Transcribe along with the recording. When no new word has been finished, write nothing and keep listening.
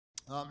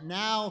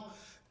Now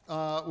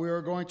we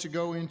are going to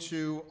go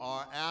into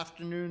our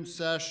afternoon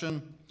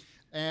session,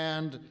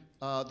 and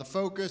the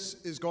focus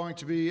is going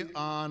to be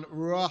on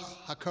Ruach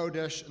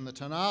Hakodesh in the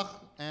Tanach,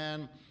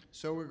 and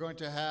so we're going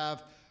to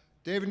have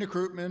David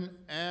Nekrutman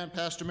and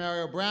Pastor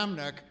Mario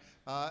Bramnick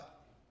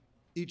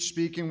each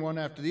speaking one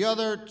after the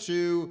other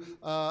to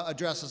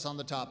address us on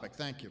the topic.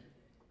 Thank you.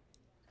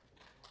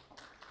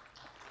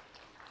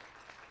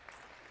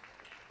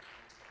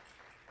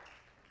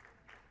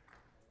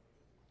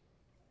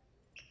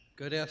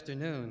 Good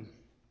afternoon.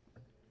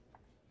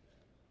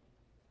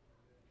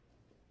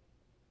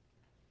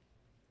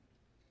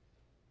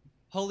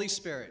 Holy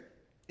Spirit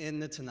in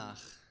the Tanach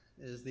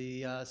is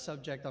the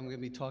subject I'm going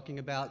to be talking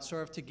about,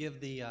 sort of to give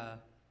the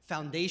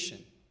foundation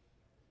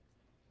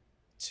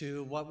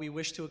to what we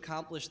wish to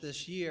accomplish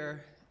this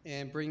year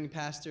in bringing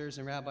pastors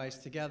and rabbis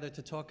together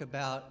to talk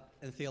about,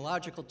 in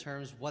theological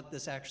terms, what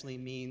this actually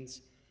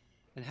means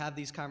and have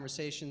these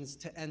conversations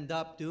to end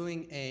up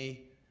doing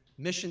a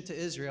mission to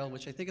Israel,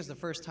 which I think is the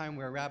first time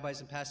where rabbis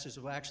and pastors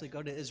will actually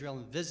go to Israel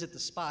and visit the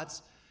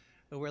spots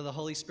where the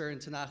Holy Spirit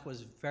in Tanakh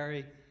was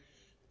very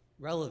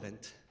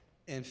relevant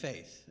in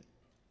faith.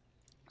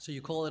 So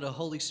you call it a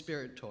Holy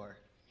Spirit tour.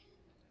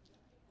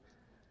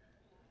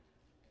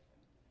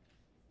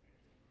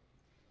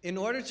 In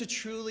order to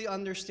truly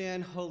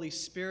understand Holy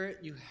Spirit,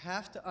 you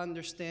have to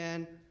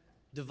understand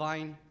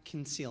divine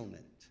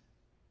concealment.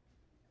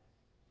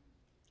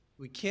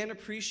 We can't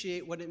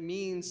appreciate what it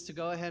means to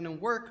go ahead and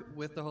work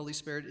with the Holy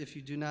Spirit if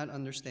you do not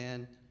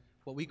understand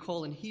what we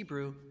call in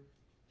Hebrew,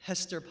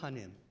 Hester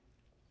Panim.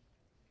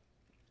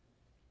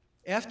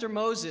 After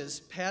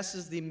Moses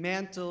passes the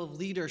mantle of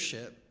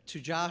leadership to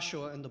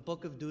Joshua in the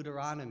book of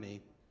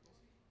Deuteronomy,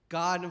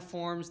 God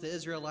informs the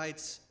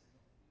Israelites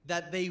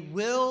that they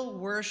will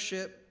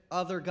worship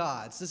other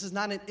gods. This is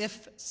not an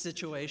if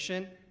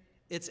situation.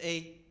 It's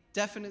a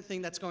definite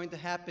thing that's going to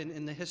happen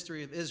in the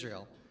history of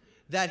Israel,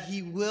 that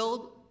he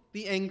will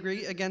be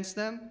angry against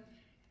them,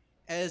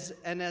 as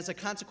a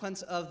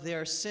consequence of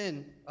their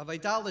sin of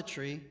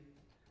idolatry,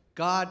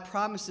 God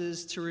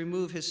promises to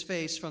remove his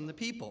face from the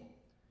people.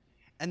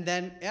 And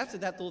then after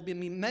that, there will be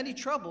many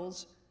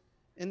troubles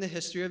in the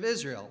history of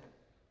Israel.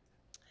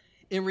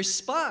 In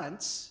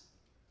response,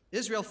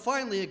 Israel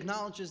finally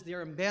acknowledges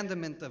their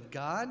abandonment of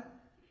God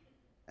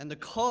and the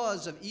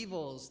cause of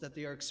evils that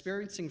they are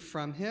experiencing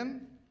from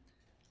him.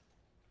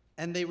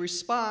 And they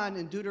respond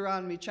in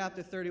Deuteronomy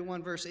chapter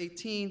 31, verse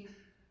 18,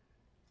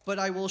 "But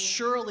I will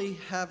surely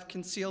have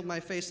concealed my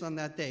face on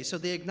that day." So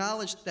they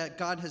acknowledge that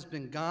God has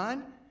been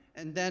gone,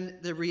 and then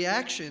the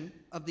reaction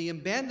of the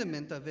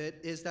abandonment of it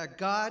is that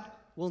God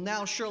will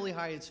now surely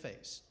hide his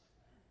face.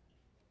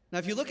 Now,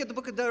 if you look at the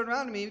book of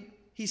Deuteronomy,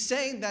 he's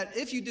saying that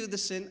if you do the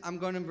sin, I'm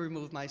going to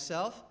remove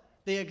myself.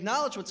 They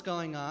acknowledge what's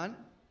going on,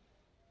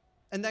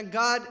 and then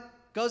God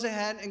goes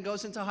ahead and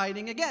goes into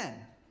hiding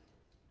again.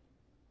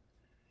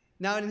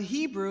 Now, in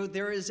Hebrew,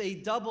 there is a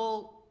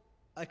double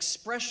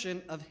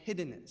expression of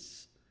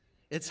hiddenness.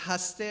 It's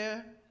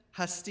Hester,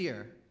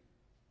 Hastir.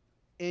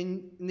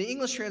 In the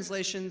English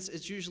translations,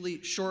 it's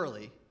usually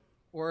surely,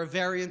 or a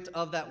variant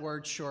of that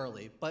word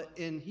surely. But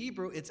in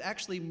Hebrew, it's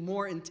actually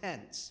more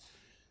intense.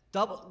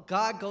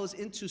 God goes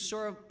into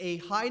sort of a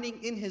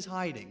hiding in his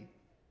hiding.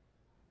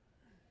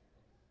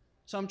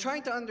 So I'm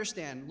trying to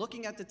understand,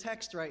 looking at the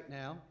text right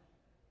now,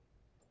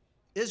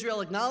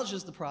 Israel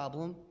acknowledges the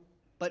problem,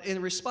 but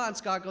in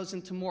response, God goes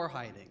into more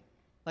hiding.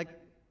 Like,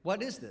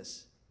 what is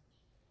this?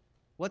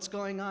 What's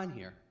going on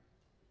here?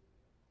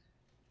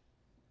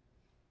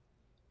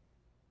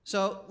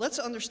 So let's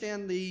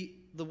understand the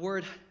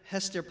word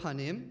Hester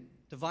Panim,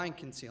 divine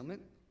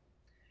concealment.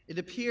 It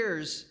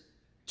appears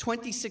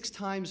 26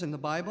 times in the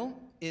Bible,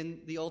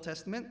 in the Old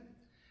Testament,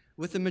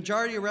 with the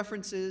majority of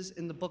references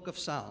in the book of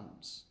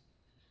Psalms.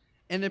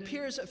 And it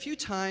appears a few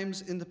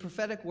times in the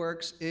prophetic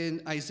works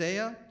in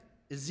Isaiah,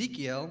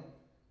 Ezekiel,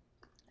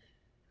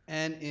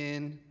 and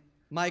in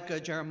Micah,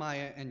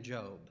 Jeremiah, and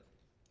Job.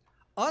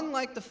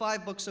 Unlike the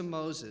 5 books of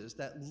Moses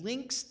that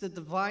links the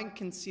divine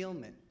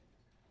concealment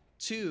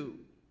to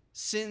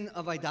sin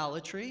of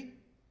idolatry,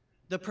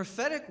 the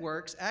prophetic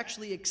works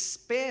actually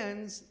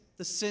expands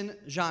the sin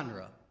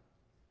genre.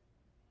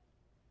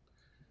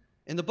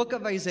 In the book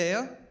of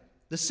Isaiah,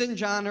 the sin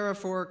genre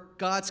for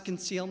God's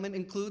concealment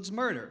includes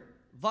murder,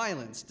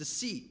 violence,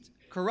 deceit,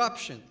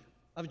 corruption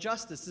of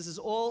justice. This is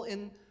all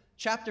in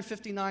chapter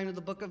 59 of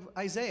the book of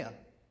Isaiah.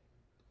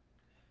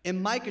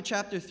 In Micah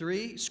chapter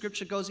 3,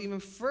 Scripture goes even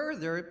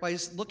further by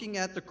looking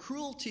at the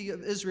cruelty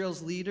of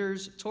Israel's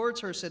leaders towards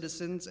her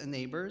citizens and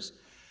neighbors,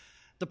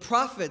 the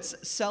prophets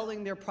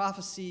selling their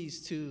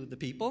prophecies to the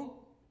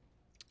people.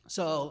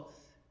 So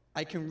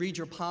I can read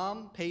your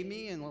palm, pay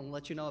me, and I'll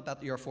let you know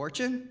about your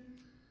fortune.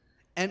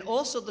 And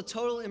also the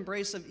total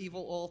embrace of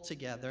evil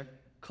altogether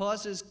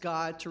causes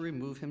God to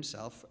remove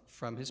himself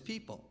from his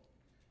people.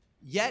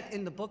 Yet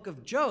in the book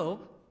of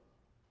Job,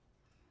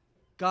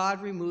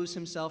 God removes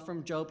himself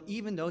from Job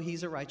even though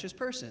he's a righteous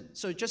person.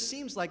 So it just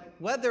seems like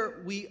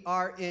whether we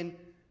are in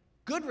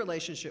good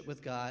relationship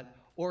with God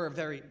or a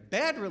very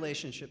bad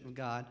relationship with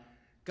God,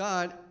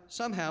 God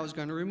somehow is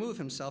going to remove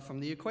himself from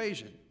the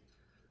equation.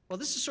 Well,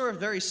 this is sort of a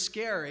very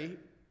scary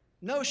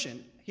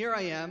notion. Here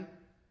I am.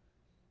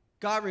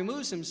 God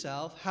removes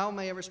himself. How am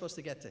I ever supposed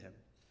to get to him?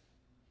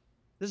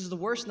 This is the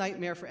worst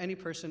nightmare for any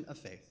person of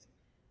faith.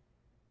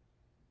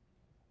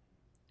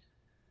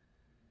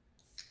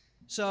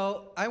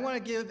 So I want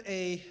to give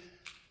a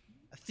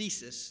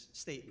thesis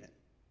statement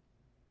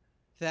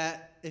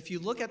that if you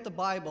look at the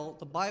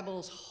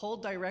Bible's whole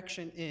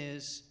direction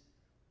is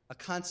a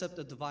concept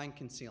of divine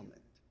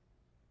concealment.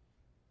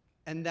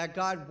 And that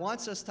God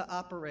wants us to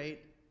operate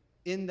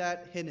in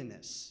that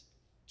hiddenness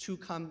to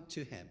come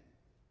to him.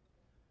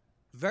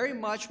 Very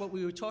much what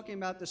we were talking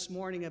about this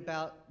morning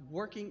about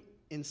working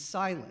in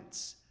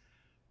silence,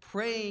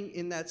 praying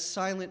in that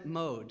silent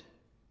mode,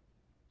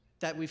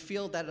 that we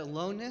feel that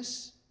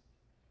aloneness,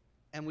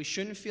 and we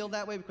shouldn't feel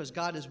that way because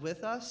God is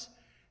with us.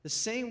 The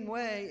same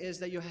way is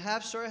that you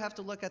sort of have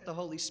to look at the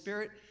Holy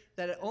Spirit,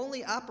 that it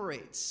only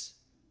operates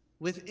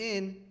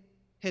within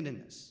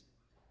hiddenness.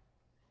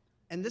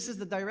 And this is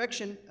the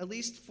direction, at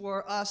least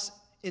for us,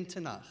 in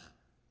Tanach.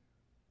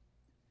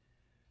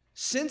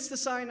 Since the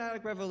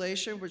Sinaitic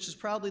revelation, which is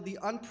probably the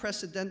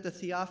unprecedented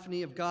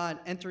theophany of God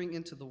entering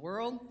into the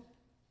world,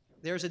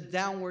 there's a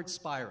downward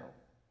spiral.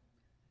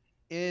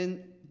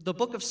 In the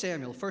book of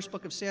Samuel, first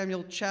book of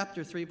Samuel,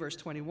 chapter 3, verse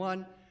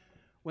 21,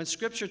 when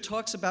Scripture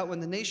talks about when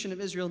the nation of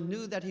Israel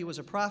knew that he was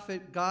a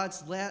prophet,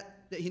 that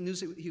he knew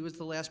he was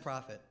the last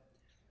prophet.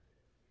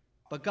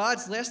 But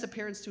God's last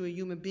appearance to a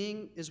human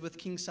being is with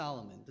King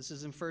Solomon. This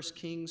is in 1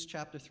 Kings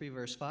chapter 3,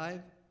 verse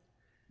 5.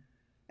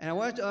 And I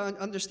want to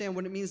understand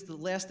what it means, the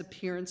last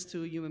appearance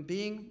to a human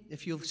being.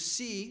 If you'll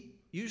see,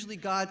 usually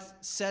God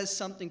says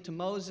something to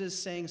Moses,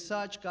 saying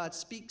such. God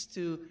speaks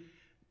to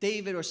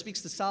David or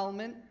speaks to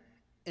Solomon.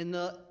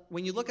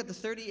 When you look at the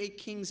 38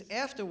 kings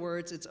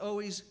afterwards, it's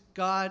always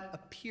God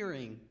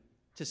appearing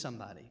to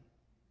somebody.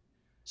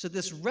 So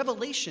this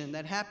revelation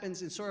that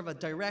happens in sort of a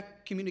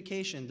direct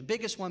communication, the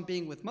biggest one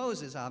being with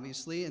Moses,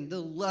 obviously, and the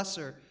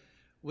lesser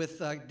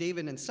with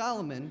David and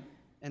Solomon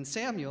and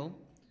Samuel,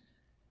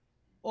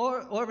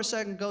 or all of a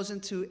sudden goes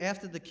into,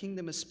 after the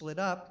kingdom is split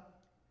up,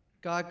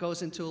 God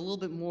goes into a little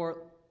bit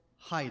more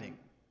hiding,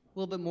 a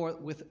little bit more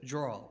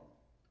withdrawal.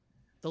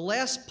 The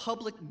last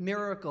public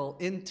miracle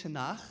in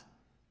Tanach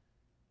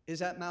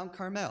is at Mount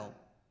Carmel,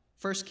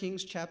 1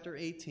 Kings chapter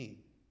 18.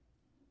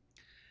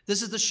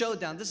 This is the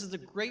showdown. This is the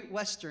great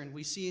Western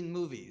we see in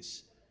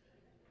movies.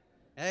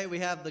 Hey, we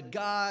have the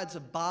gods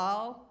of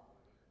Baal,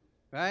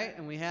 right?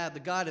 And we have the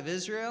God of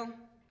Israel.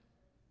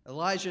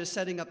 Elijah is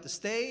setting up the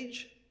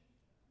stage.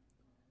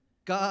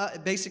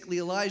 Basically,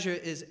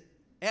 Elijah is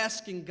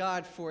asking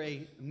God for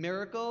a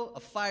miracle. A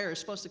fire is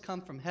supposed to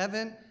come from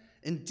heaven.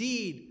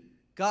 Indeed,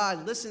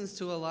 God listens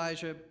to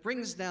Elijah,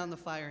 brings down the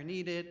fire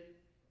needed,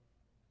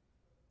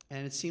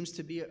 and it seems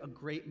to be a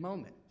great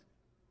moment.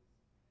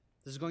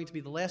 This is going to be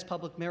the last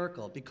public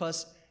miracle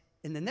because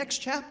in the next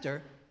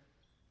chapter,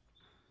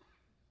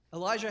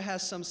 Elijah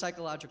has some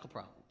psychological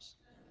problems.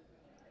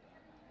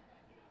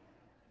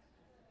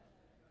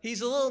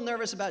 He's a little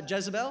nervous about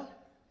Jezebel.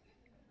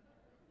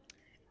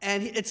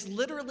 And it's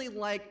literally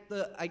like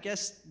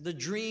the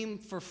dream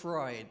for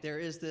Freud. There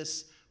is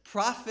this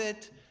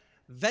prophet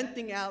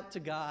venting out to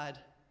God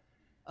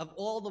of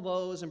all the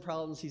woes and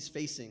problems he's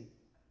facing.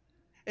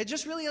 It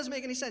just really doesn't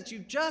make any sense. You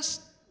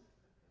just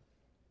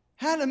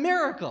had a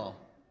miracle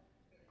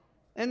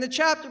in the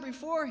chapter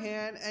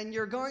beforehand, and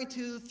you're going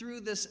through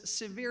this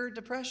severe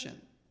depression.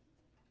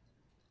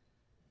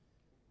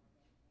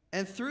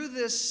 And through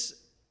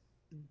this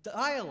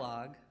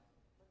dialogue,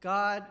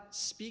 God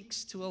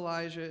speaks to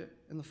Elijah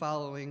in the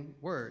following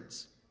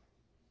words.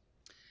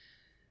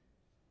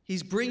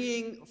 He's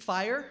bringing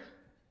fire,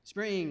 he's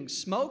bringing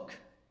smoke,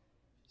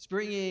 he's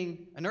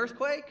bringing an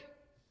earthquake,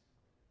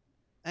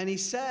 and he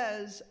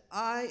says,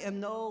 I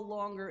am no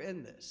longer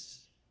in this.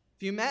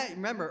 If you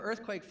remember,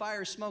 earthquake,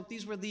 fire, smoke,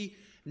 these were the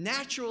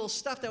natural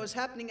stuff that was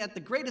happening at the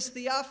greatest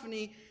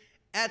theophany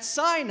at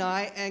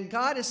Sinai, and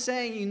God is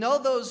saying, you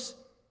know those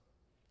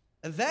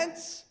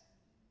events?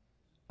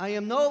 I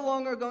am no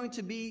longer going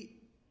to be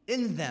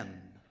in them.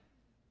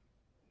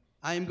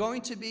 I am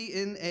going to be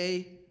in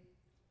a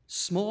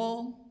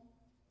small,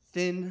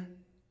 thin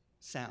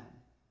sound.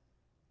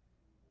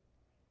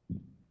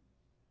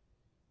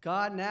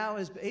 God now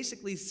is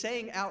basically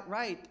saying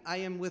outright, I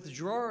am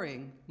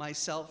withdrawing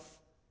myself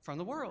from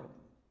the world.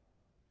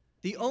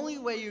 The only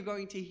way you're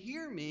going to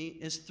hear me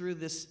is through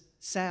this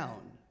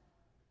sound.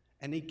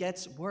 And it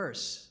gets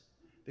worse,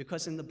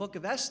 because in the book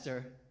of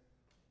Esther,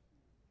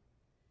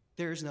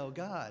 there's no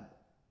God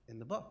in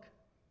the book.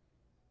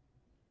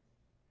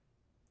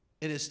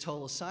 It is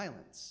total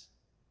silence.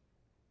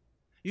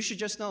 You should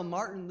just know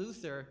Martin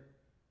Luther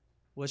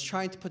was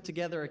trying to put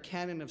together a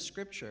canon of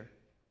Scripture.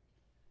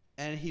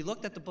 And he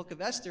looked at the book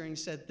of Esther and he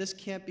said, this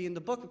can't be in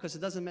the book because it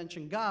doesn't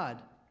mention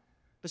God.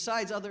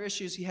 Besides other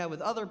issues he had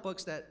with other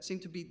books that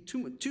seemed to be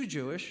too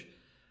Jewish.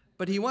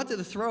 But he wanted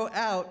to throw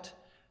out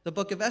the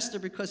book of Esther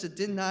because it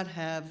did not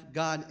have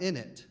God in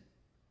it.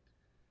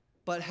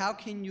 But how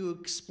can you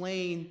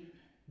explain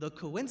the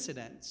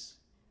coincidence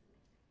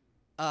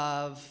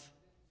of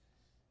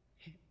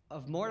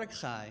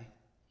Mordecai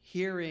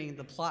hearing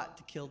the plot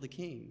to kill the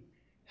king?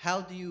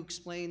 How do you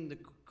explain the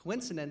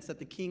coincidence that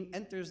the king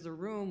enters the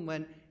room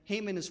when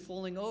Haman is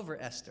falling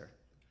over Esther?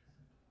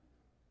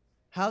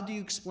 How do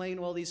you explain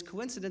all these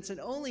coincidences?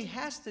 It only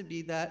has to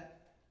be that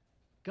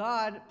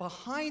God,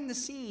 behind the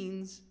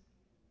scenes,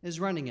 is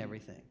running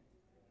everything.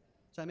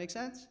 Does that make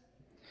sense?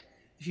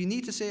 If you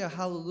need to say a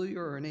hallelujah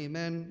or an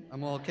amen,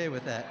 I'm all okay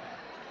with that.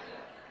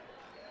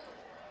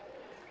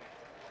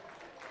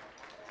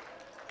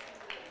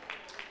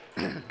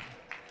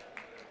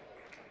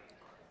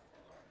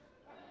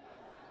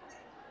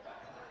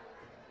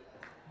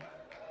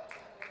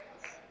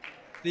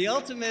 The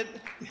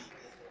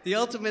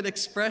ultimate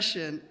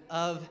expression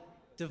of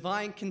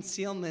divine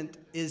concealment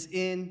is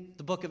in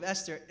the book of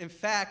Esther. In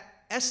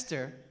fact,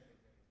 Esther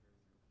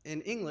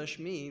in English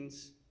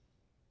means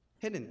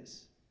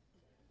hiddenness.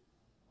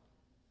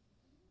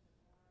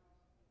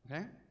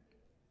 Okay?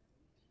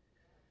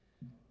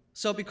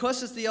 So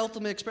because it's the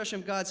ultimate expression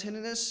of God's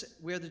hiddenness,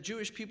 where the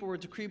Jewish people were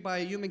decreed by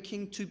a human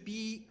king to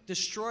be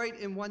destroyed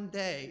in one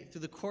day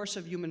through the course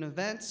of human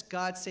events,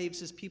 God saves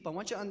his people. I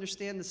want you to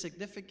understand the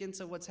significance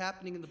of what's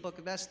happening in the book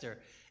of Esther.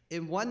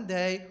 In one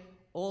day,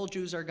 all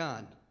Jews are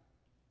gone.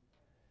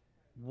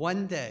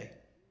 One day.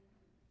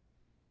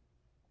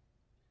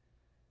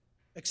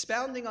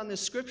 Expounding on the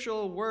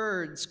scriptural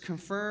words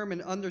confirmed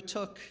and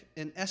undertook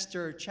in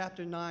Esther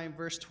chapter 9,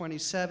 verse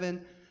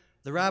 27,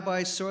 the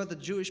rabbis saw the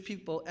Jewish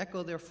people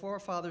echo their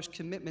forefathers'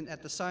 commitment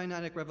at the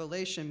Sinaitic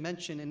revelation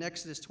mentioned in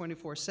Exodus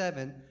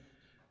 24:7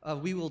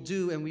 of we will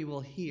do and we will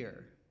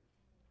hear.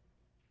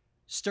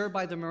 Stirred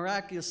by the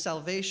miraculous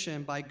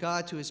salvation by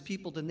God to his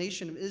people, the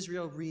nation of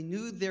Israel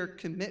renewed their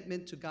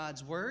commitment to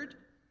God's word,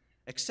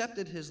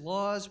 accepted his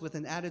laws with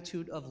an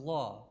attitude of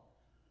love.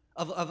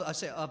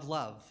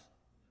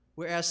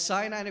 Whereas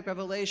Sinaitic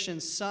revelation,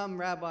 some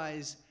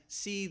rabbis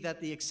see that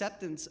the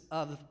acceptance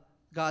of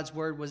God's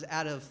word was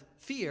out of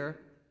fear.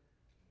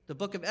 The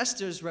book of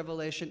Esther's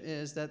revelation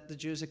is that the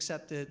Jews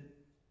accepted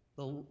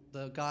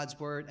the God's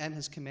word and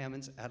his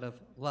commandments out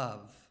of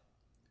love.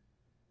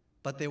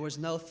 But there was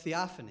no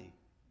theophany.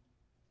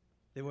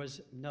 There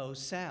was no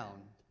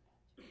sound.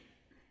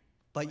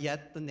 But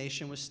yet the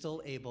nation was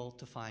still able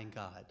to find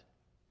God.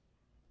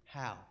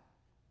 How?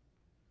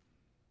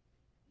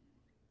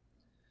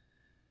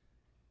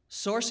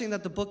 Sourcing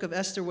that the book of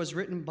Esther was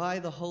written by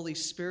the Holy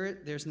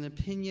Spirit, there's an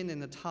opinion in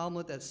the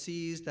Talmud that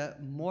sees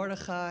that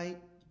Mordecai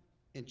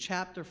in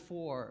chapter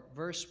 4,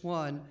 verse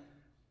 1,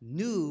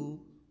 knew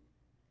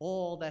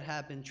all that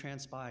had been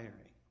transpiring.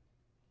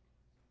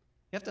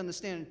 You have to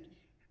understand,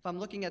 if I'm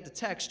looking at the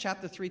text,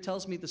 chapter 3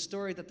 tells me the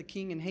story that the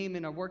king and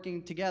Haman are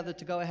working together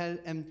to go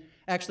ahead and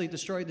actually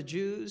destroy the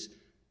Jews.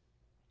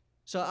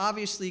 So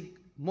obviously,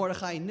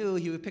 Mordecai knew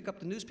he would pick up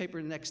the newspaper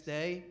the next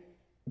day.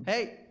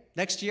 Hey,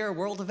 next year, a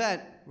world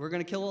event. We're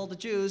going to kill all the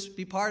Jews.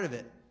 Be part of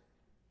it.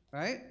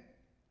 Right?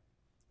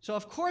 So,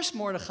 of course,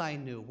 Mordecai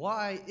knew.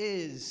 Why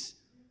is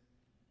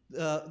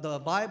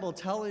the Bible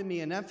telling me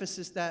an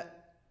emphasis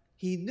that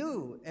he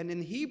knew? And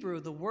in Hebrew,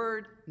 the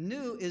word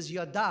knew is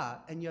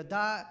yada. And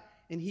yada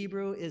in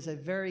Hebrew is a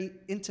very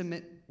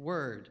intimate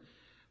word.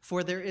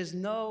 For there is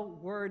no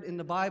word in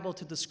the Bible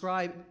to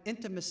describe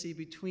intimacy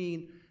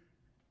between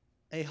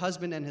a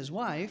husband and his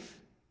wife.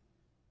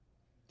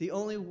 The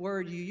only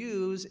word you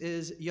use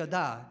is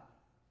yada.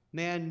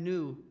 Man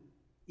knew,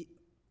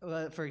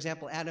 for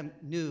example, Adam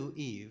knew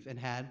Eve and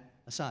had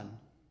a son.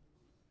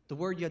 The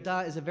word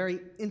yada is a very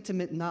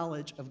intimate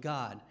knowledge of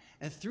God.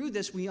 And through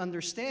this, we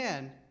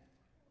understand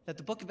that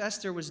the book of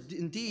Esther was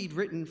indeed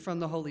written from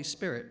the Holy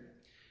Spirit.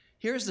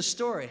 Here's the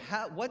story.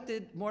 What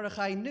did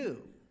Mordecai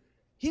knew?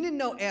 He didn't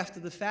know after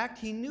the fact.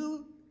 He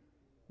knew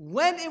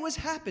when it was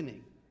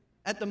happening.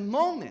 At the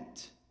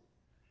moment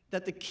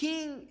that the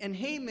king and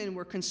Haman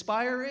were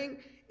conspiring,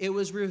 it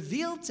was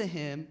revealed to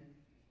him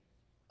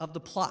of the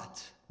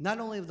plot. Not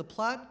only of the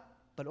plot,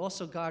 but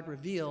also God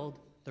revealed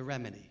the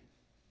remedy.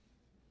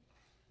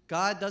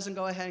 God doesn't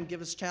go ahead and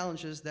give us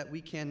challenges that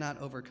we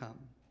cannot overcome.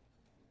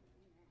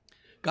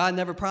 God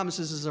never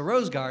promises us a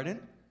rose garden,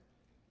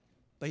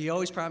 but he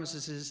always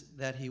promises us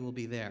that he will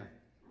be there.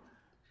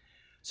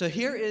 So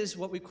here is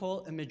what we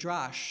call a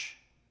midrash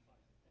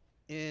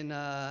in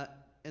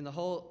the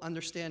whole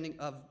understanding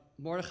of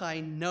Mordecai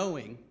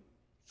knowing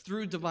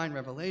through divine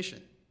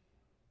revelation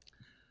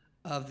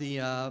of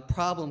the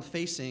problem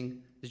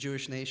facing the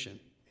Jewish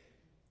nation.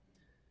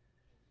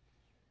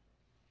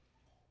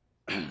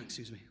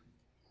 Excuse me.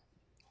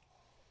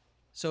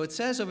 So it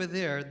says over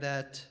there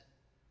that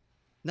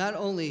not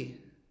only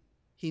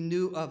he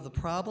knew of the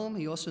problem,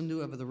 he also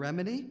knew of the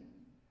remedy,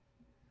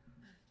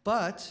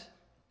 but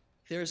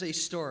there's a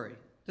story.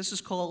 This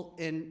is called,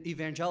 in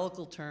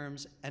evangelical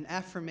terms, an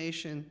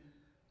affirmation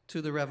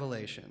to the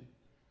revelation.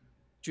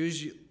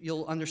 Jews,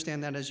 you'll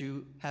understand that as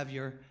you have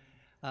your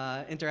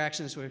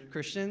interactions with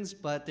Christians,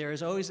 but there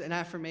is always an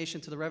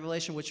affirmation to the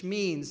revelation, which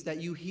means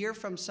that you hear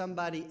from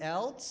somebody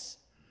else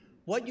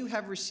what you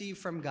have received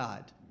from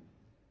God.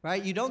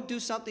 right? You don't do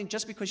something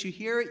just because you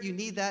hear it. You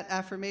need that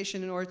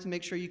affirmation in order to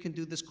make sure you can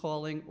do this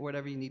calling or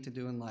whatever you need to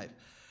do in life.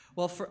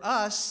 Well, for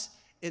us,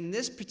 in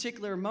this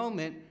particular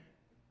moment,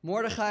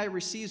 Mordechai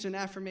receives an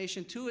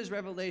affirmation to his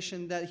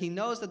revelation that he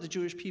knows that the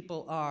Jewish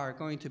people are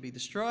going to be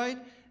destroyed,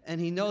 and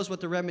he knows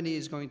what the remedy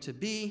is going to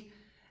be.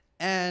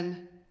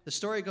 And the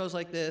story goes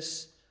like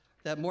this,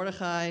 that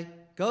Mordechai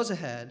goes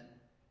ahead,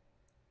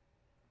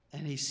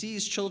 and he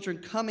sees children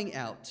coming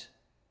out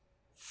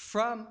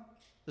from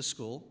the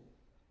school,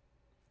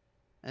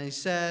 and he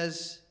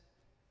says,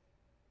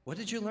 "What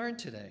did you learn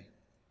today?"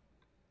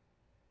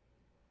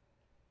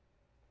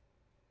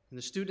 And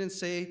the students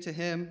say to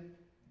him,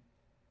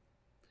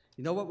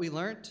 "You know what we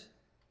learned?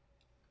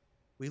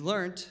 We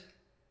learned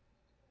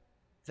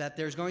that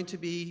there's going to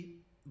be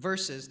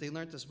verses." They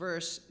learned this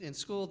verse in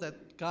school,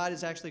 that God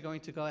is actually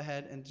going to go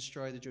ahead and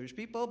destroy the Jewish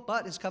people,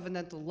 but his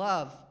covenantal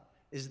love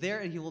is there,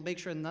 and he will make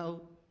sure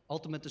no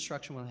ultimate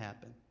destruction will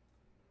happen.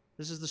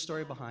 This is the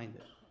story behind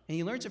it. And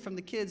he learns it from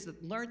the kids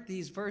that learned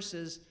these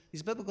verses,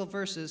 these biblical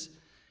verses,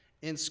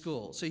 in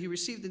school. So he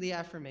received the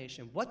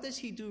affirmation. What does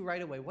he do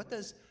right away? What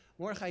does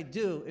Mordechai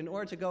do in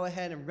order to go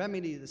ahead and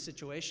remedy the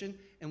situation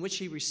in which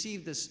he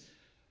received this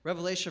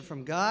revelation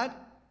from God?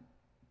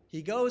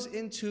 He goes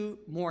into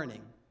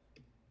mourning,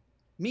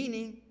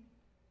 meaning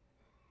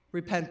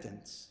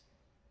repentance.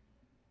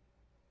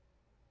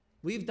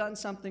 We've done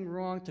something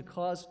wrong to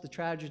cause the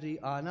tragedy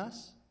on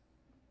us.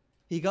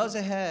 He goes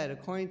ahead,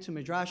 according to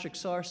Midrashic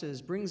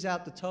sources, brings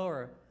out the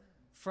Torah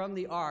from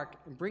the ark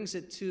and brings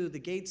it to the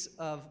gates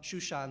of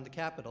Shushan, the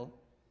capital,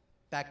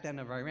 back then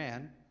of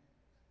Iran,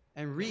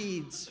 and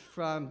reads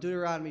from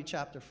Deuteronomy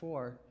chapter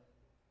 4.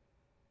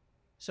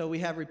 So we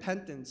have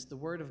repentance, the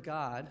word of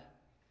God,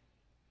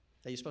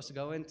 that you're supposed to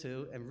go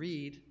into and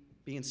read,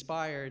 be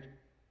inspired,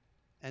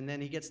 and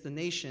then he gets the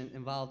nation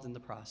involved in the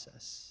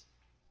process.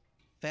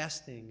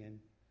 Fasting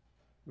and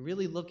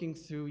really looking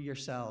through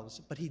yourselves.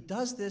 But he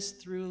does this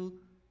through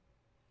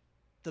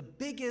the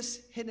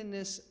biggest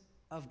hiddenness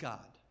of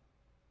God.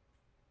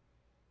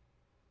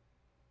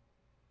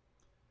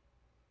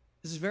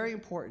 This is very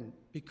important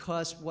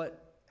because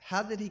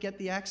how did he get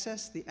the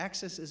access? The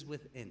access is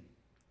within.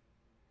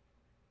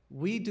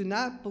 We do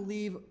not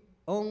believe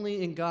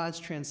only in God's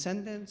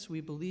transcendence. We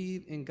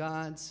believe in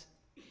God's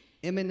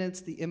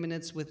immanence, the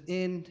immanence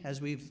within.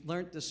 As we've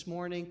learned this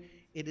morning,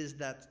 it is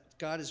that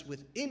God is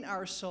within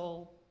our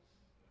soul.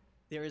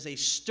 There is a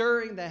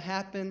stirring that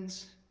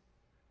happens.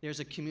 There's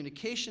a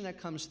communication that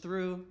comes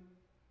through.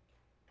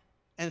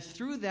 And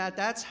through that,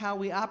 that's how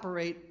we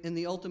operate in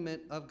the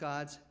ultimate of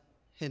God's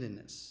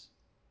hiddenness.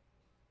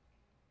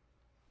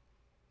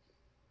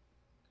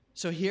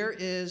 So here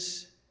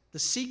is the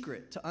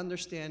secret to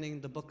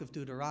understanding the book of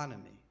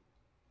Deuteronomy.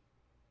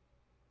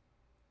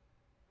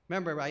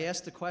 Remember, I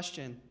asked the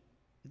question,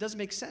 it doesn't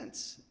make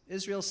sense.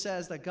 Israel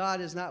says that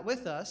God is not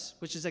with us,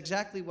 which is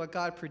exactly what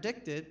God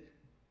predicted,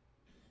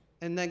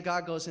 and then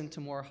God goes into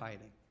more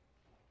hiding.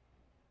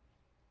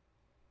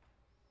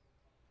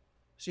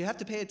 So you have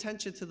to pay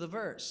attention to the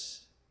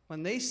verse.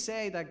 When they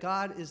say that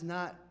God is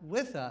not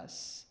with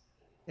us,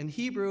 in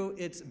Hebrew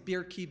it's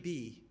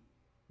birkibi,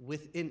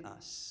 within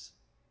us.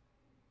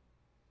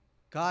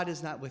 God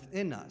is not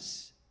within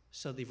us.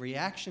 So the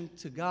reaction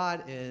to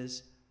God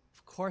is,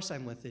 of course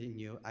I'm within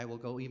you. I will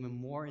go even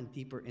more and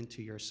deeper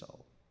into your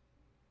soul.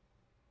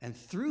 And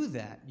through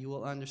that, you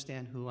will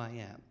understand who I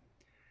am.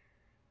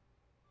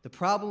 The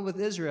problem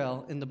with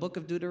Israel in the book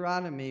of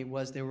Deuteronomy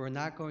was they were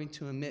not going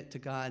to admit to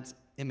God's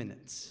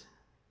immanence.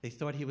 They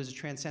thought he was a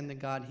transcendent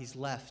God. He's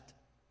left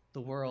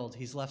the world.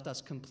 He's left us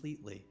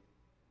completely.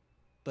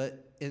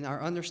 But in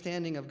our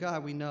understanding of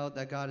God, we know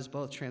that God is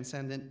both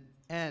transcendent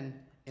and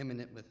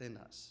immanent within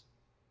us.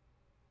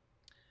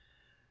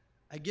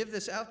 I give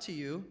this out to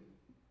you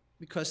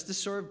because this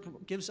sort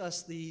of gives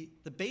us the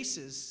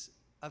basis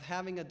of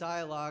having a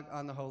dialogue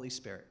on the Holy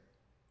Spirit.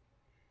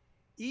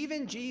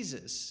 Even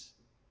Jesus,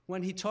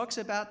 when he talks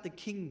about the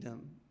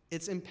kingdom,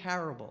 it's in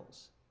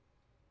parables.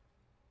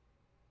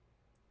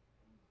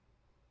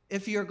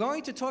 If you're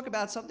going to talk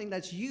about something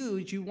that's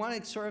huge, you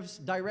want to sort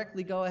of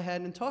directly go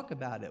ahead and talk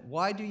about it.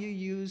 Why do you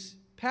use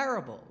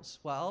parables?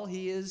 Well,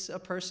 he is a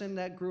person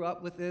that grew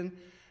up within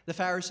the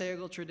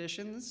Pharisaical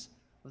traditions,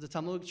 of the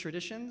Talmudic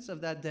traditions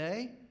of that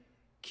day.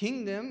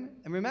 Kingdom,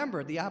 and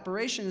remember, the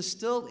operation is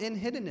still in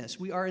hiddenness.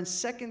 We are in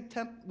Second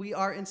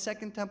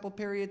Temple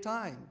period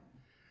time.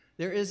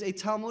 There is a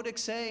Talmudic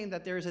saying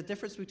that there is a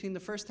difference between the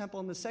first temple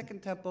and the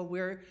second temple,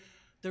 where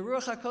the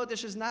Ruach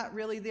Hakodesh is not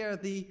really there.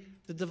 The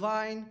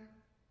divine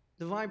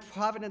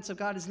providence of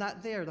God is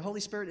not there. The Holy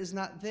Spirit is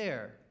not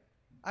there.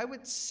 I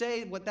would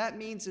say what that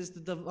means is the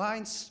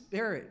divine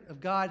spirit of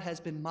God has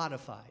been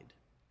modified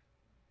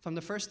from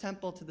the first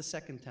temple to the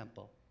second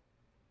temple.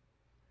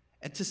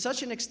 And to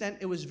such an extent,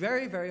 it was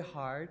very, very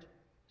hard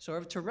sort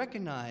of to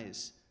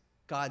recognize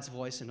God's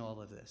voice in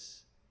all of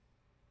this.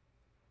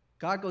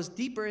 God goes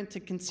deeper into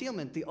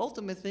concealment. The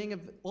ultimate thing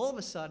of all of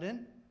a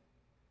sudden,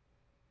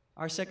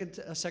 our second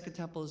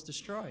temple is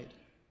destroyed.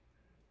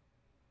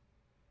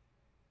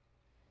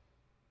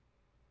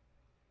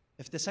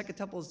 If the second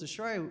temple is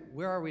destroyed,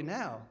 where are we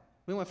now?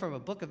 We went from a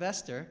book of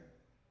Esther,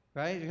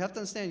 right? You have to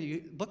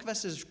understand, book of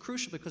Esther is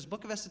crucial because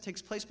book of Esther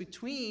takes place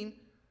between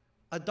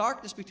a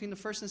darkness between the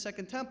first and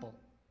second temple,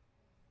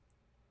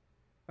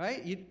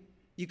 right?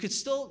 You could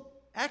still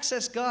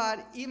access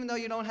God even though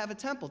you don't have a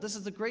temple. This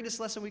is the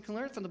greatest lesson we can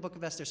learn from the book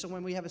of Esther. So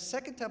when we have a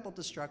second temple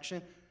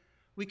destruction,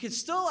 we could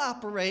still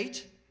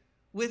operate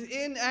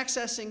within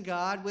accessing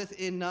God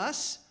within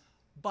us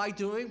by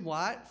doing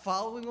what?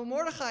 Following what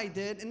Mordecai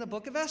did in the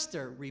book of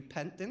Esther.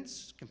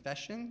 Repentance,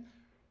 confession,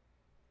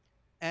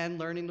 and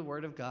learning the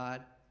word of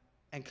God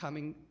and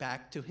coming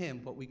back to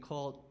him, what we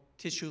call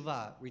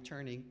teshuvah,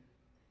 returning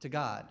to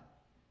God.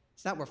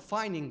 It's not we're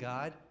finding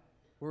God,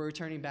 we're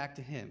returning back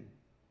to him.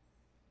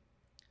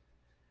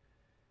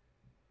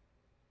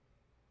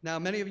 Now,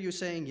 many of you are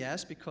saying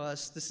yes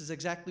because this is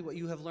exactly what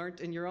you have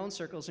learned in your own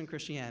circles in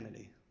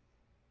Christianity.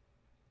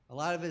 A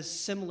lot of it is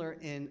similar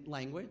in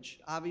language.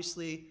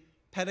 Obviously,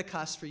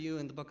 Pentecost for you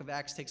in the book of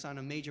Acts takes on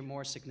a major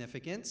more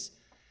significance.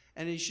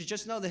 And you should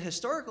just know the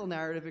historical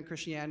narrative in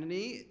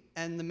Christianity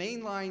and the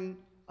mainline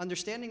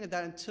understanding of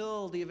that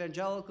until the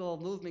evangelical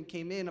movement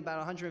came in about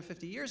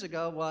 150 years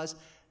ago was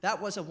that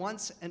was a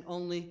once and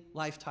only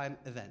lifetime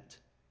event.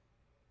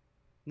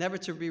 Never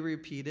to be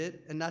repeated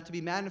and not to be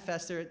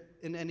manifested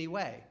in any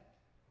way.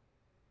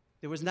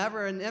 There was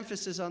never an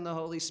emphasis on the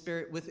Holy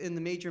Spirit within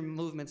the major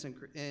movements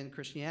in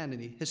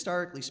Christianity,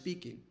 historically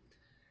speaking.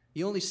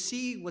 You only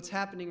see what's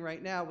happening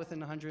right now within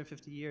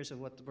 150 years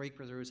of what the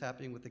breakthrough is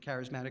happening with the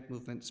charismatic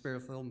movement,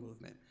 spirit-filled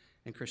movement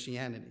in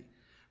Christianity.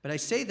 But I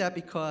say that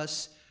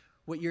because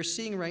what you're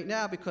seeing right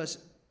now, because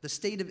the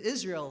state of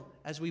Israel,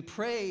 as we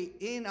pray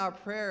in our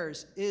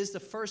prayers, is the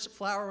first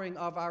flowering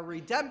of our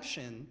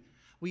redemption.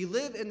 We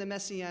live in the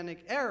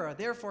Messianic era.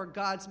 Therefore,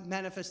 God's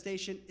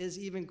manifestation is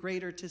even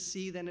greater to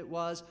see than it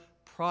was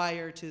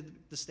prior to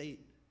the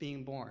state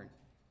being born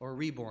or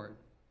reborn.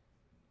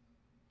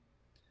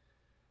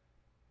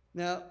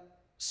 Now,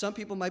 some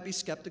people might be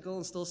skeptical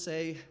and still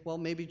say, well,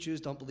 maybe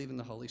Jews don't believe in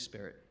the Holy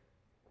Spirit.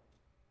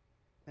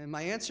 And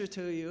my answer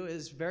to you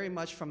is very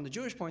much from the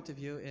Jewish point of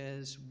view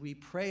is we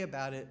pray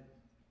about it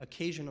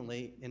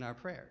occasionally in our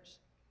prayers.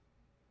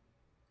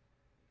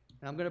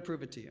 And I'm going to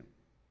prove it to you.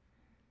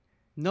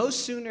 No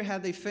sooner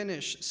had they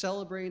finished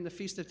celebrating the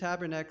Feast of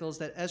Tabernacles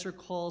that Ezra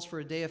calls for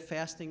a day of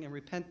fasting and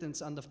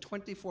repentance on the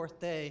 24th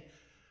day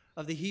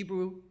of the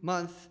Hebrew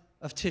month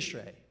of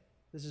Tishrei.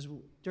 This is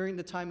during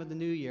the time of the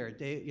New Year.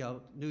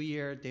 New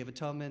Year, Day of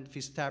Atonement,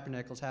 Feast of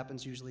Tabernacles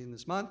happens usually in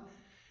this month.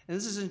 And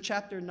this is in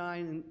chapter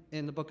 9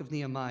 in the book of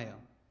Nehemiah.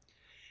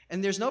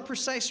 And there's no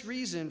precise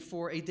reason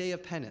for a day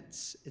of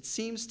penance. It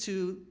seems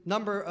to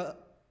number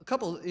a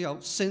couple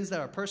sins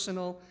that are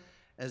personal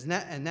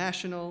and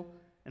national,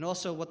 and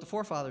also what the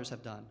forefathers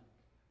have done.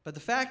 But the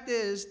fact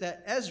is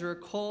that Ezra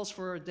calls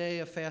for a day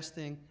of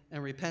fasting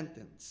and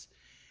repentance.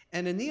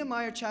 And in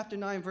Nehemiah chapter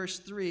 9, verse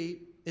 3,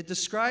 it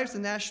describes the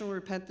national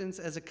repentance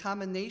as a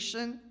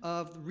combination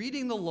of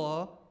reading the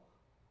law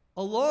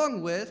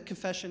along with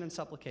confession and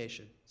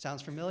supplication.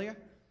 Sounds familiar?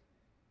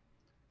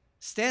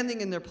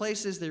 Standing in their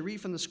places, they read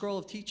from the scroll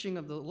of teaching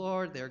of the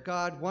Lord, their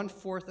God,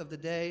 1/4 of the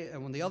day,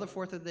 and when the other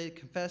 1/4 of the day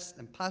confessed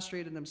and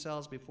prostrated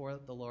themselves before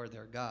the Lord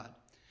their God.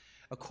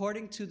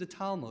 According to the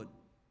Talmud,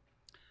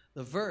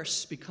 the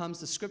verse becomes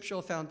the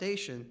scriptural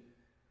foundation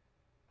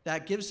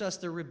that gives us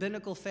the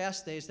rabbinical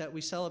fast days that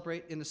we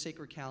celebrate in the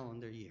sacred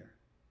calendar year.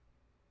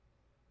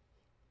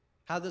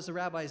 How does the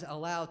rabbis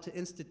allow to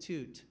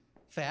institute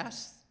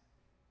fast?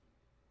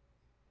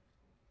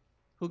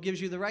 Who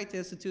gives you the right to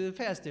institute a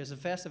fast? There's a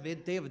fast of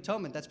Day of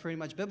Atonement. That's pretty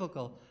much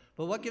biblical.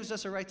 But what gives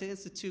us a right to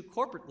institute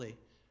corporately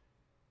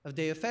a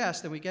day of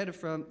fast? And we get it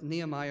from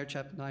Nehemiah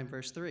chapter 9,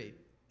 verse 3.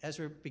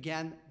 Ezra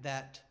began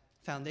that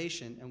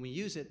foundation, and we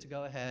use it to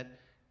go ahead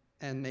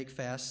and make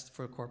fast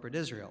for corporate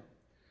Israel.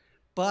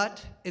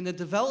 But in the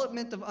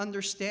development of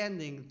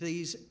understanding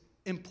these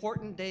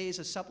important days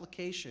of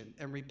supplication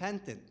and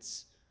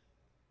repentance,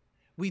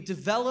 we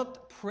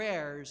developed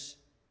prayers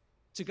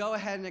to go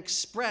ahead and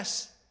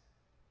express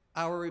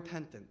our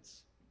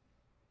repentance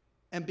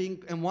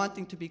and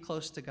wanting to be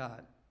close to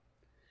God.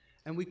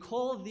 And we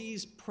call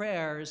these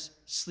prayers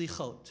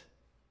slichot.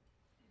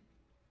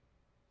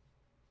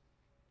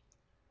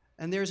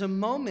 And there's a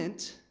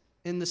moment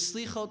in the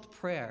slichot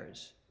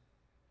prayers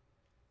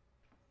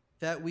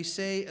that we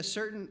say a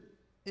certain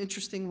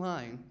interesting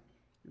line.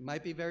 It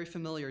might be very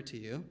familiar to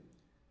you.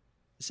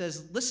 It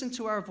says, "Listen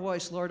to our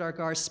voice, Lord our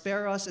God,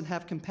 spare us and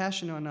have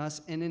compassion on us,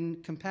 and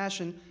in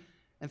compassion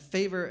and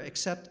favor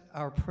accept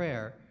our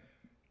prayer.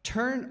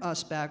 Turn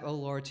us back, O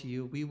Lord, to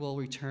you, we will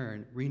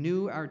return.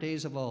 Renew our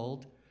days of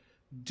old.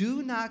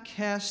 Do not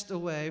cast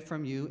away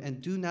from you,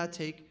 and do not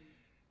take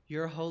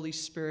your Holy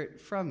Spirit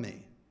from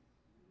me."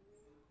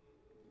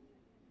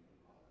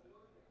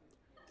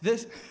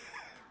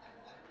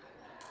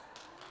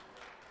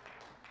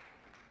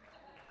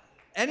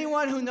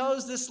 Anyone who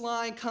knows this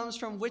line comes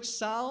from which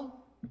psalm?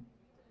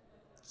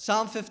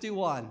 Psalm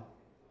 51.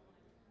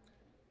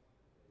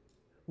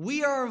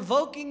 We are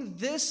invoking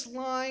this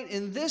line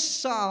in this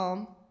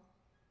psalm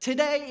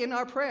today in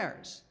our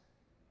prayers.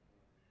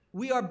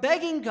 we are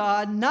begging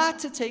God not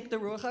to take the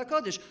Ruach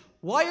HaKodesh.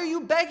 Why are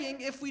you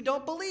begging if we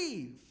don't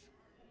believe?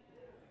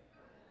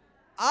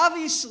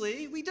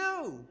 Obviously, we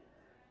do.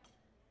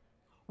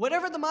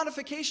 Whatever the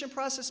modification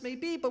process may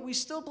be, but we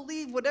still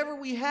believe whatever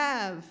we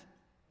have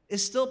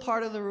is still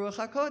part of the Ruach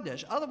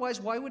HaKodesh.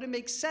 Otherwise, why would it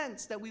make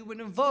sense that we would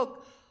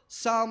invoke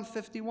Psalm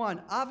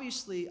 51?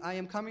 Obviously, I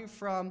am coming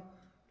from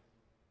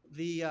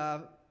the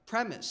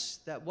premise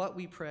that what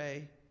we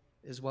pray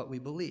is what we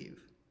believe.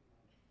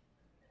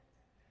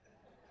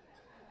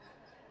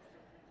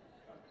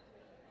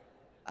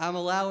 I'm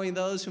allowing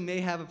those who may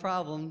have a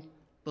problem,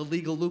 the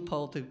legal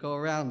loophole, to go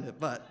around it.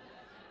 But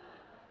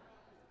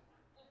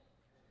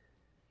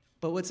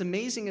what's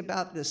amazing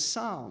about this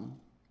psalm,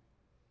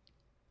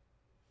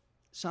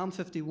 Psalm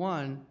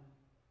 51,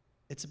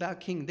 it's about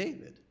King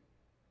David.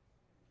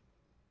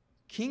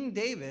 King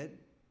David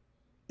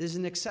is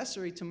an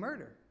accessory to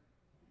murder,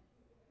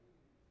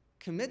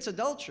 commits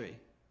adultery.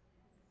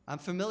 I'm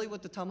familiar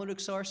with the Talmudic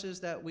sources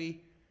that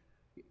we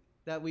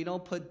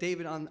don't put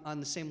David on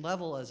the same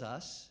level as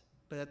us,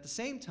 but at the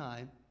same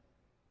time,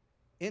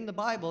 in the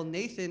Bible,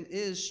 Nathan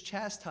is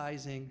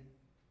chastising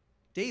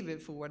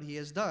David for what he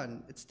has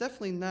done. It's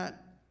definitely not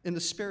in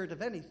the spirit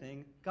of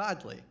anything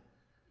godly.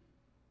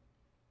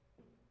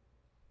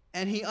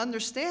 And he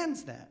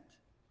understands that.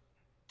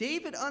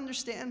 David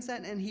understands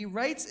that, and he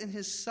writes in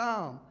his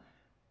psalm,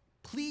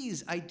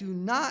 please, I do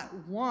not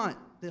want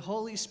the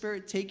Holy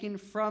Spirit taken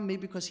from me,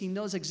 because he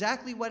knows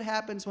exactly what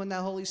happens when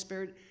that Holy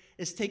Spirit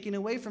is taken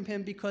away from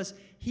him, because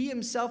he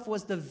himself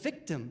was the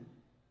victim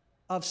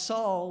of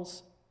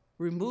Saul's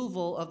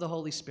removal of the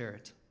Holy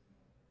Spirit.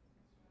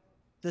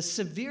 The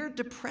severe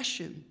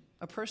depression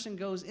a person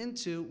goes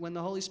into when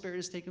the Holy Spirit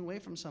is taken away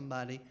from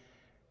somebody,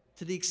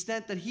 to the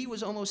extent that he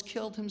was almost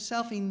killed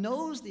himself. He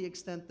knows the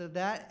extent of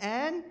that,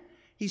 and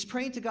he's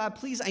praying to God,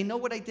 please, I know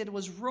what I did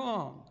was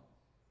wrong.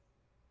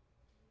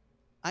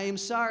 I am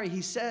sorry.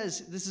 He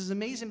says, this is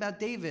amazing about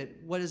David.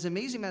 What is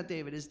amazing about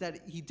David is that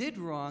he did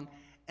wrong,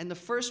 and the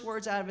first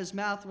words out of his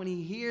mouth when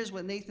he hears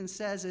what Nathan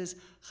says is,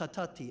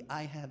 Chatati,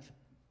 I have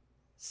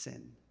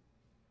sinned.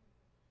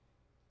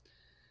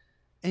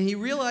 And he,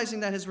 realizing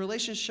that his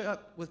relationship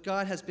with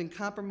God has been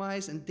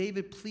compromised and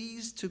David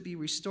pleased to be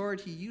restored,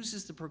 he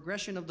uses the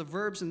progression of the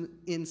verbs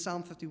in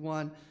Psalm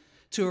 51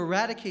 to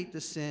eradicate the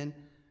sin,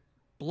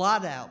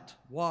 blot out,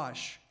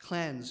 wash,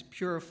 cleanse,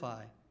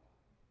 purify.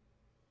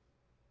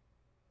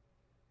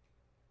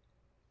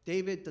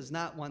 David does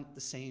not want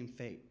the same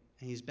fate,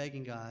 and he's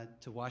begging God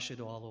to wash it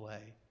all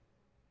away.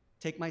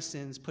 Take my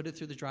sins, put it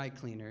through the dry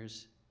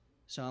cleaners,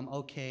 so I'm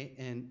okay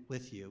and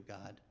with you,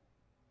 God.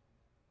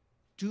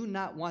 Do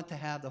not want to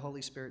have the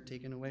Holy Spirit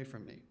taken away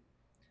from me.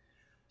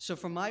 So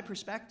from my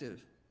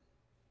perspective,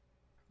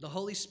 the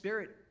Holy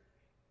Spirit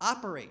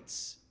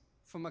operates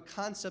from a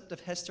concept of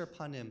Hester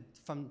Panim,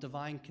 from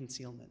divine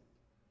concealment.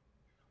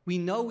 We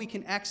know we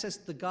can access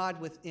the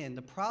God within.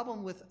 The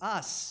problem with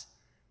us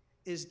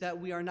is that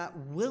we are not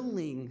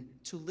willing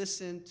to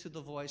listen to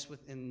the voice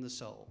within the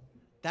soul.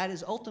 That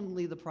is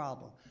ultimately the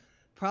problem.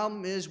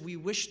 Problem is we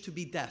wish to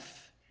be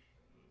deaf.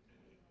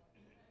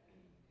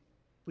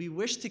 We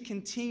wish to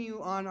continue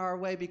on our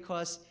way,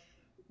 because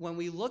when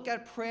we look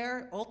at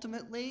prayer,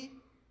 ultimately,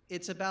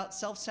 it's about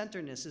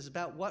self-centeredness. It's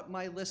about what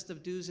my list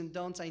of do's and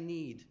don'ts I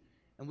need.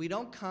 And we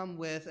don't come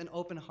with an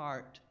open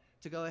heart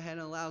to go ahead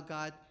and allow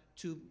God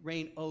to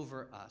reign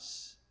over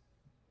us.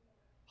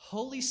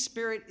 Holy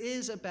Spirit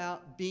is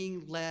about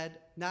being led,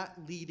 not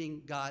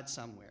leading God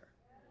somewhere.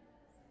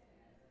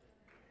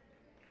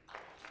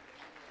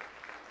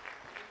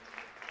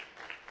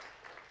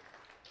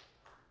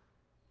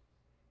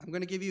 I'm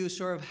going to give you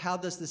sort of how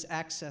does this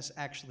access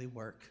actually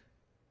work.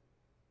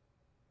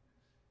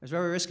 As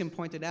Rabbi Riskin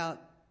pointed out,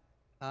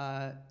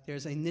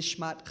 there's a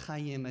nishmat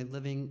chayim, a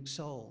living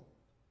soul.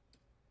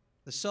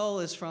 The soul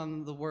is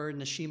from the word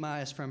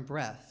neshima, is from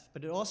breath,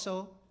 but it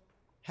also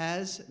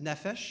has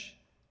nefesh,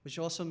 which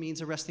also means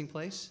a resting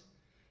place.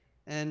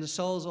 And the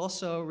soul is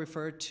also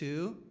referred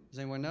to, does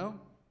anyone know?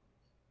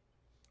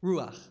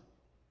 Ruach.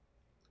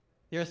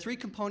 There are three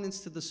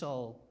components to the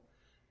soul.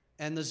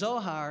 And the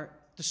Zohar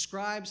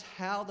describes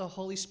how the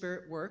Holy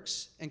Spirit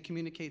works and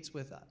communicates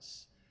with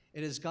us.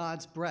 It is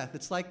God's breath.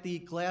 It's like the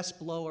glass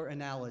blower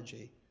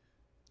analogy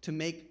to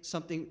make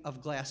something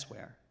of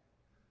glassware.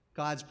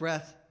 God's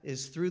breath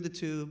is through the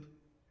tube.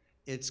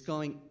 It's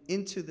going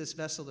into this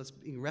vessel that's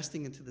being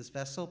resting into this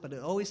vessel, but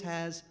it always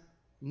has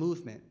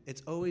movement.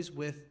 It's always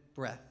with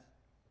breath.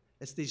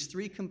 It's these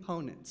three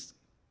components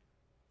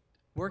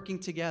working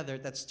together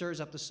that stirs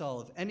up the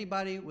soul. If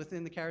anybody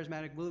within the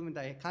charismatic movement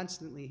that I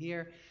constantly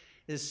hear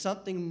is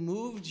something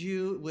moved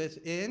you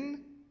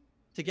within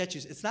to get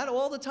you. It's not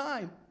all the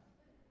time.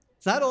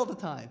 It's not all the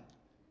time.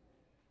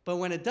 But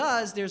when it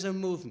does, there's a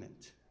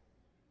movement.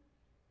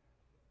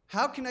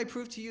 How can I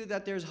prove to you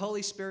that there's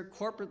Holy Spirit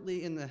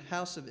corporately in the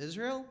house of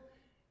Israel?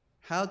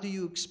 How do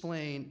you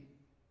explain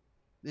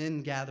the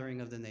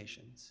ingathering of the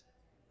nations?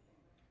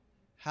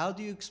 How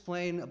do you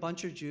explain a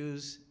bunch of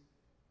Jews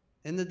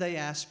in the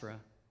diaspora,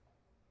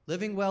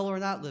 living well or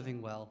not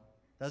living well?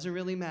 Doesn't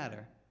really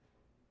matter.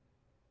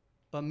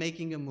 but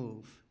making a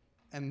move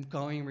and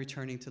going and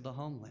returning to the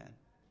homeland.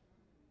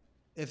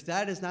 If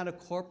that is not a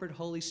corporate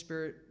Holy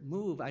Spirit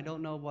move, I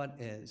don't know what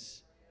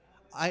is.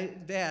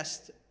 I've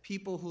asked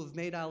people who have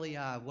made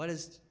Aliyah,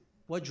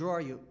 what draw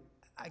you?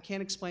 I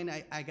can't explain.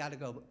 I gotta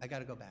go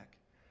back.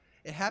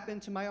 It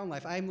happened to my own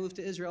life. I moved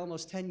to Israel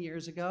almost 10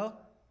 years ago.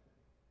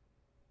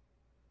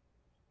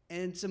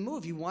 And it's a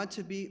move. You want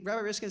to be,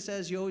 Rabbi Riskin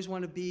says you always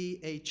want to be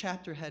a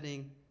chapter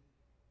heading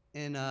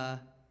in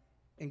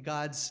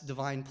God's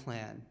divine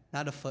plan,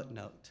 not a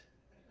footnote,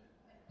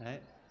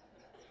 right?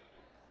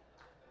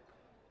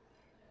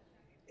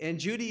 In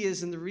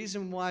Judaism, the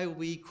reason why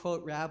we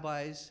quote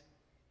rabbis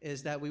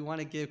is that we want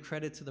to give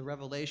credit to the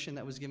revelation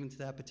that was given to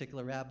that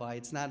particular rabbi.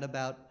 It's not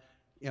about,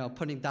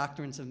 putting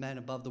doctrines of men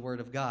above the word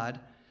of God,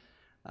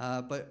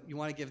 but you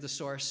want to give the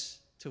source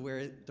to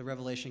where the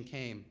revelation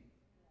came.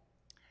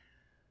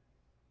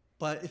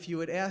 But if you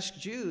would ask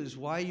Jews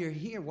why you're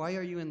here, why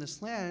are you in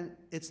this land,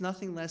 it's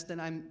nothing less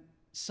than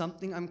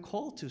something I'm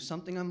called to,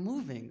 something I'm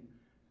moving.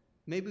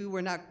 Maybe we're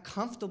not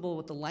comfortable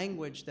with the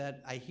language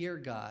that I hear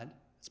God.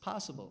 It's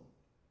possible.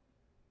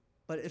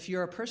 But if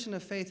you're a person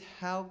of faith,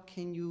 how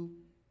can you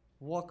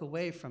walk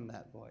away from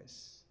that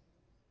voice?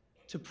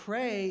 To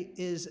pray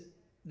is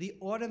the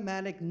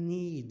automatic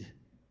need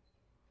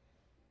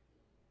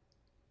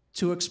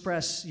to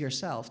express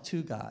yourself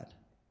to God.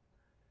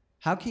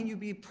 How can you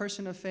be a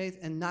person of faith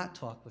and not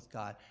talk with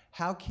God?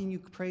 How can you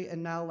pray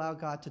and not allow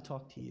God to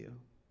talk to you?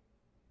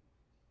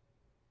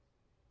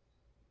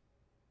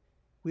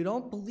 We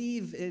don't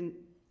believe in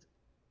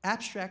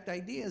abstract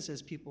ideas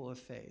as people of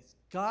faith.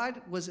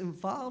 God was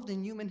involved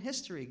in human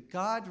history.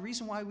 God, the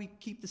reason why we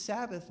keep the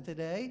Sabbath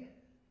today,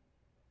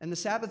 and the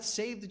Sabbath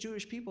saved the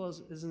Jewish people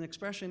as an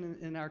expression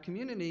in our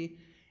community,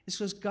 is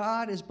because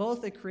God is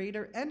both a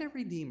creator and a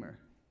redeemer.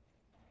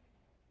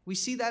 We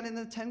see that in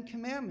the Ten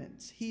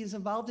Commandments. He is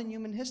involved in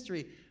human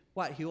history.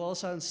 What, he all of a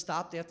sudden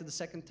stopped after the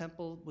second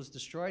temple was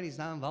destroyed? He's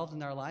not involved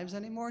in our lives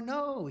anymore?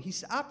 No, he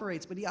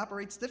operates, but he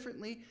operates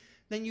differently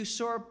than you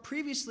saw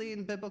previously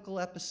in biblical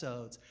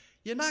episodes.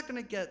 You're not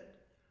going to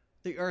get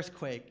the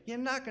earthquake. You're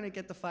not going to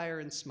get the fire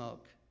and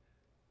smoke.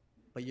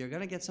 But you're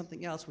going to get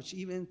something else, which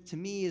even to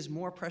me is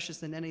more precious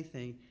than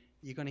anything.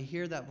 You're going to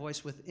hear that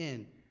voice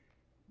within,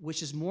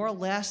 which is more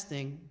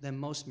lasting than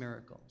most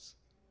miracles.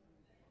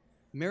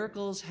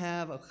 Miracles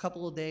have a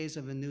couple of days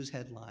of a news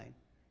headline,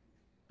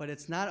 but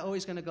it's not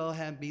always going to go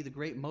ahead and be the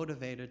great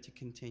motivator to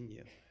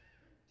continue.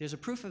 There's a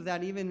proof of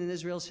that even in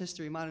Israel's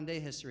history, modern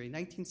day history. In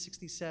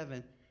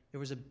 1967, there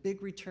was a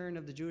big return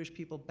of the Jewish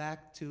people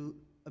back to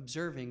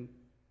observance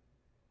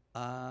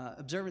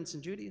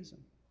in Judaism.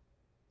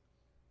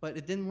 But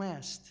it didn't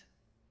last,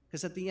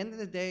 because at the end of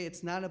the day,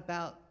 it's not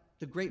about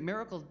the great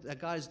miracle that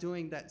God is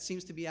doing that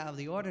seems to be out of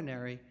the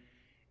ordinary.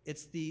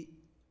 It's the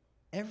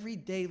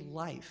everyday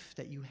life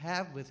that you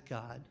have with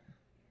God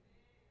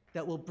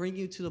that will bring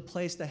you to the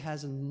place that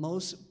has the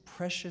most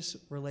precious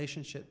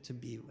relationship to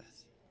be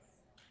with.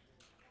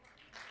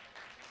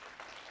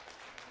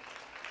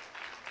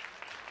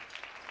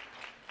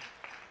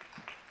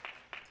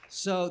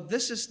 So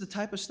this is the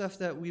type of stuff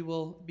that we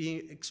will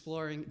be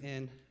exploring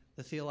in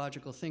the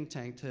theological think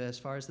tank as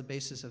far as the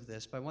basis of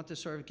this. But I want to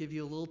sort of give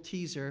you a little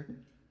teaser,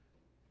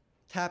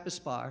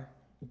 tapas bar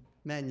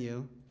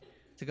menu,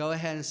 to go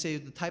ahead and say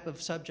the type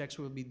of subjects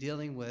we'll be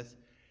dealing with.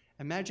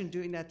 Imagine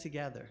doing that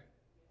together.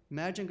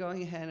 Imagine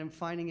going ahead and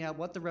finding out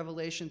what the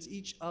revelations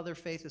each other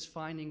faith is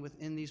finding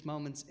within these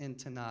moments in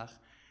Tanach.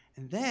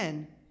 And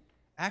then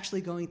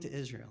actually going to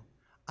Israel.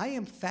 I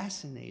am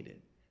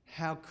fascinated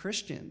how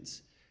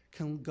Christians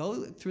can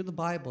go through the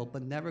Bible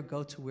but never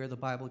go to where the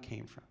Bible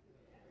came from.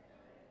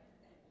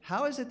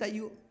 How is it that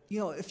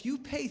if you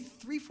pay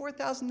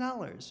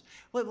 $3,000-$4,000,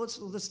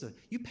 let's do it.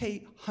 You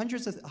pay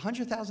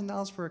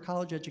 $100,000 for a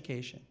college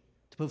education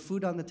to put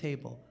food on the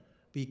table,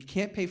 but you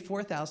can't pay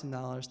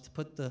 $4,000 to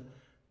put the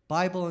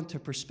Bible into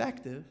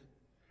perspective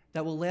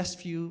that will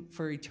last you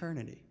for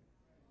eternity.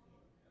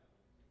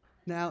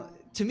 Now,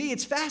 to me,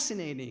 it's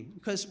fascinating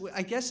because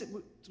I guess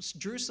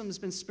Jerusalem has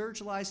been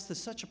spiritualized to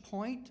such a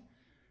point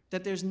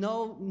that there's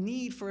no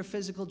need for a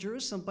physical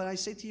Jerusalem. But I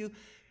say to you,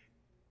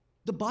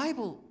 the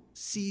Bible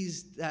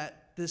sees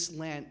that this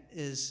land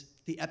is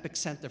the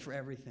epicenter for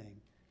everything.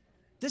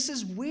 This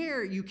is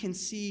where you can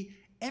see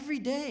every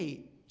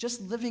day,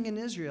 just living in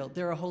Israel,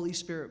 there are Holy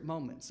Spirit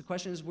moments. The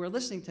question is, we're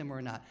listening to him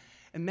or not.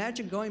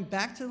 Imagine going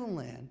back to the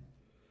land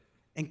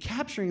and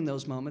capturing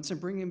those moments and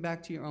bringing them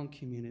back to your own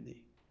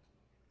community.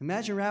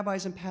 Imagine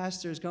rabbis and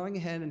pastors going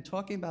ahead and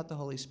talking about the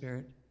Holy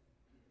Spirit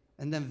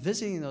and then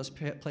visiting those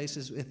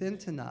places within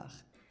Tanach.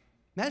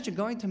 Imagine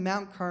going to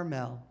Mount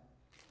Carmel.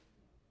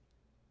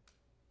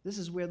 This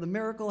is where the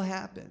miracle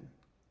happened,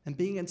 and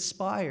being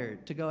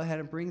inspired to go ahead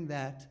and bring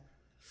that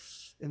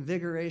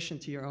invigoration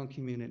to your own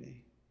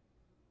community.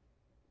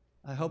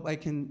 I hope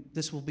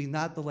this will be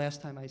not the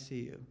last time I see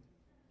you.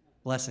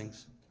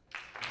 Blessings.